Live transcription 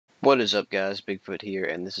What is up, guys? Bigfoot here,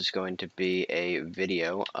 and this is going to be a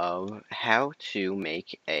video of how to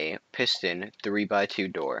make a piston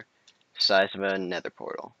 3x2 door, size of a nether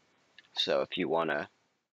portal. So if you wanna,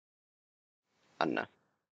 I don't know,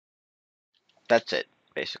 that's it,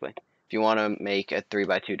 basically. If you wanna make a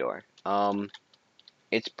 3x2 door,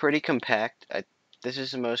 it's pretty compact. This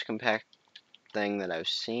is the most compact thing that I've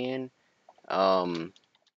seen. I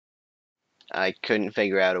couldn't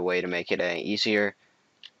figure out a way to make it any easier,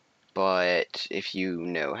 but if you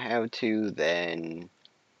know how to, then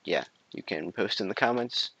yeah, you can post in the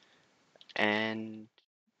comments and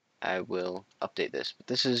I will update this. But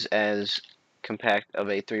this is as compact of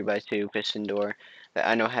a 3x2 piston door that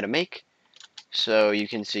I know how to make. So you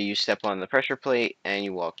can see you step on the pressure plate and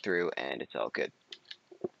you walk through and it's all good.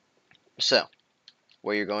 So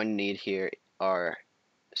what you're going to need here are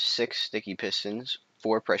 6 sticky pistons,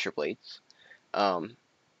 4 pressure plates, some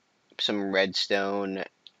redstone,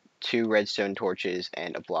 2 redstone torches,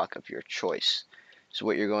 and a block of your choice. So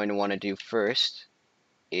what you're going to want to do first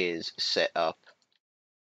is set up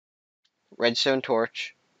redstone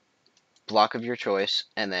torch, block of your choice,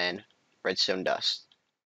 and then redstone dust.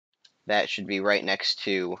 That should be right next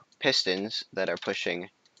to pistons that are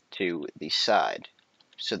pushing to the side.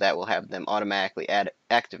 So that will have them automatically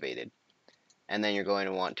activated. And then you're going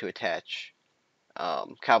to want to attach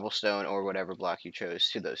cobblestone or whatever block you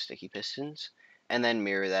chose to those sticky pistons, and then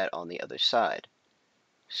mirror that on the other side.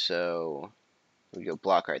 So we go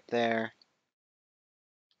block right there,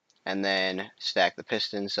 and then stack the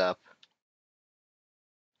pistons up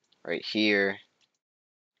right here,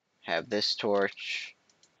 have this torch,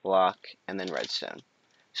 block, and then redstone.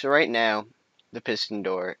 So right now, the piston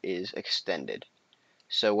door is extended.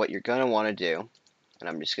 So what you're going to want to do, and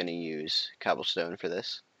I'm just going to use cobblestone for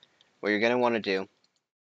this, what you're going to want to do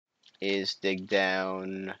is dig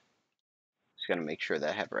down, just going to make sure that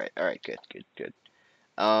I have it right. Alright, good.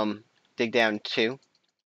 Dig down 2.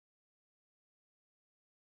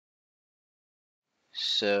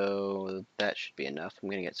 So that should be enough. I'm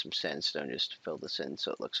going to get some sandstone just to fill this in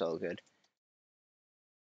so it looks all good.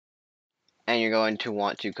 And you're going to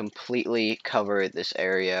want to completely cover this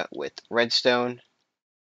area with redstone.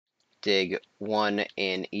 Dig 1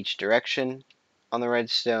 in each direction on the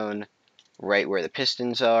redstone, right where the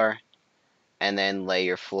pistons are, and then lay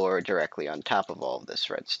your floor directly on top of all of this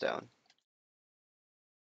redstone.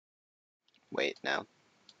 Wait, no.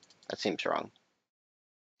 That seems wrong.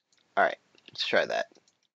 Alright, let's try that.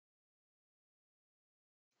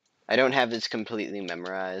 I don't have this completely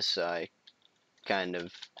memorized, so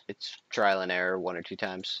it's trial and error 1 or 2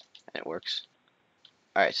 times, and it works.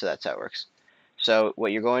 Alright, so that's how it works. So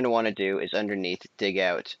what you're going to want to do is underneath dig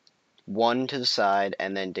out 1 to the side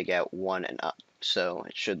and then dig out 1 and up. So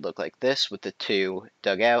it should look like this with the 2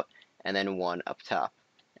 dug out and then 1 up top.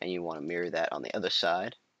 And you want to mirror that on the other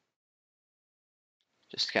side.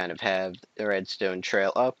 Just kind of have the redstone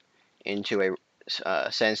trail up into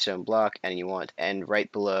a sandstone block, and you want to end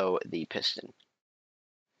right below the piston.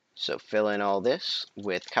 So fill in all this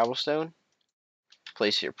with cobblestone.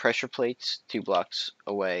 Place your pressure plates 2 blocks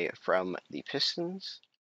away from the pistons.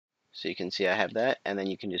 So you can see I have that, and then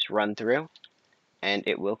you can just run through and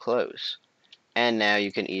it will close. And now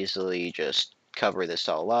you can easily just cover this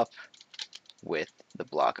all up with the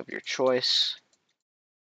block of your choice,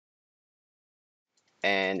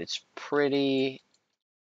 and it's pretty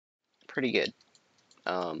good.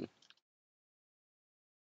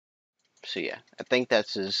 So yeah, I think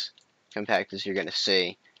that's as compact as you're gonna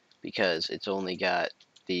see, because it's only got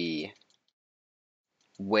the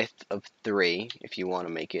width of 3 if you want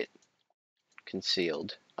to make it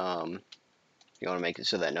concealed. You want to make it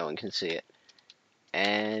so that no one can see it,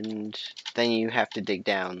 and then you have to dig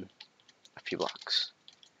down a few blocks.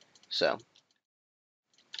 So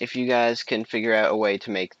if you guys can figure out a way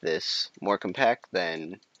to make this more compact,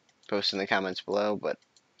 then post in the comments below, but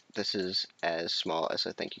this is as small as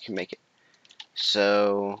I think you can make it.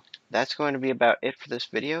 So that's going to be about it for this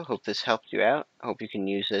video. Hope this helped you out. Hope you can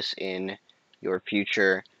use this in your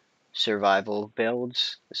future survival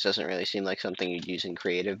builds. This doesn't really seem like something you'd use in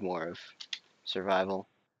creative, more of survival.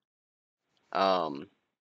 But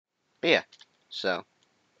yeah, so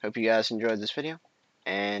hope you guys enjoyed this video,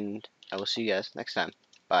 and I will see you guys next time.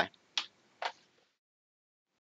 Bye.